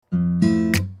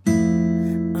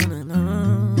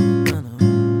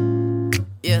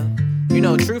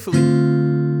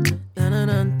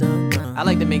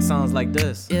make songs like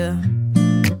this. Yeah.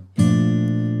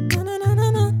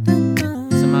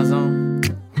 It's in my zone.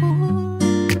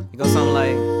 It goes something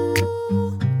like,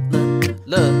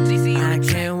 look. I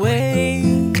can't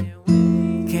wait,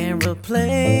 can't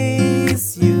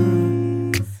replace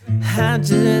you. I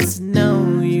just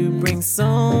know you bring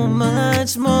so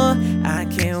much more. I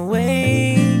can't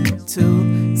wait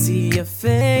to see your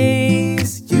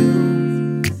face.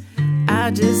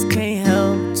 I just can't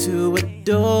help to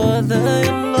adore the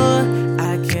allure.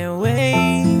 I can't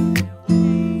wait,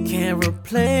 can't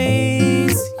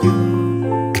replace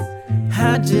you.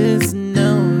 I just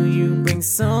know you bring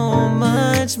so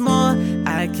much more.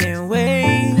 I can't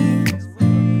wait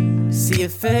to see your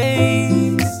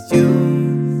face.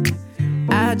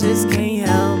 I just can't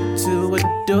help to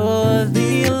adore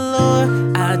the allure.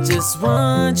 I just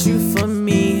want you for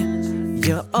me.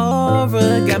 Your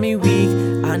aura got me weak.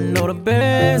 I know the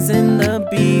birds and the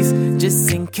bees,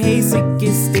 just in case it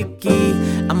gets sticky.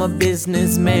 I'm a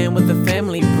businessman with a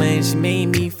family plan. She made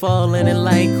me fall in it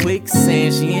like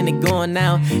quicksand. She in it going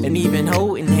out and even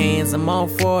holding hands. I'm all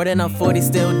for it and I'm 40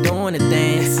 still doing the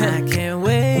dance. I can't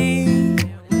wait,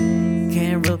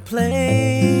 can't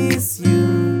replace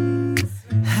you.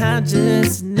 I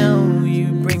just know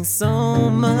you bring so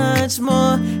much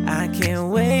more. I can't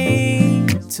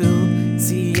wait to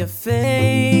see your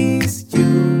face.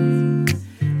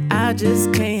 I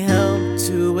just can't help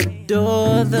to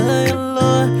adore the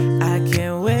allure. I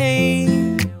can't wait,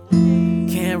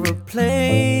 can't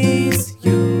replace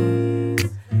you.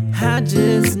 I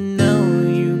just know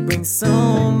you bring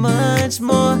so much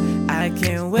more. I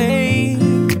can't wait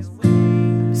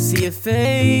to see your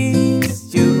face.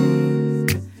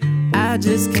 I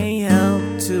just can't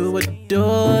help to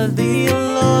adore the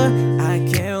allure. I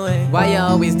can't wait. Why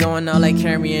y'all always doing all like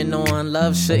carrying on?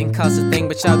 Love shouldn't cost a thing,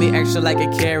 but y'all be extra like a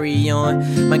carry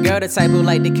on. My girl the type who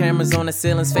like the cameras on the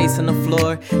ceilings facing the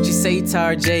floor. She say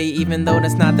Tar J, even though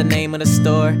that's not the name of the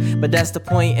store. But that's the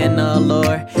point in the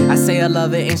allure. I say I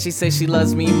love it and she say she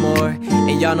loves me more.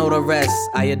 And y'all know the rest.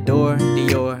 I adore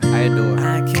Dior, I adore.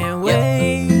 I can't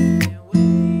wait,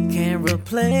 can't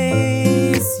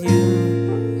replace you.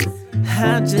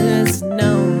 I just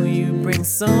know you bring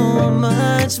so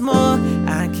much more.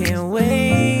 I can't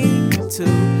wait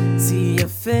to see your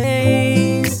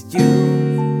face.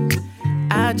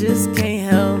 I just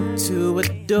can't help to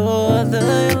adore the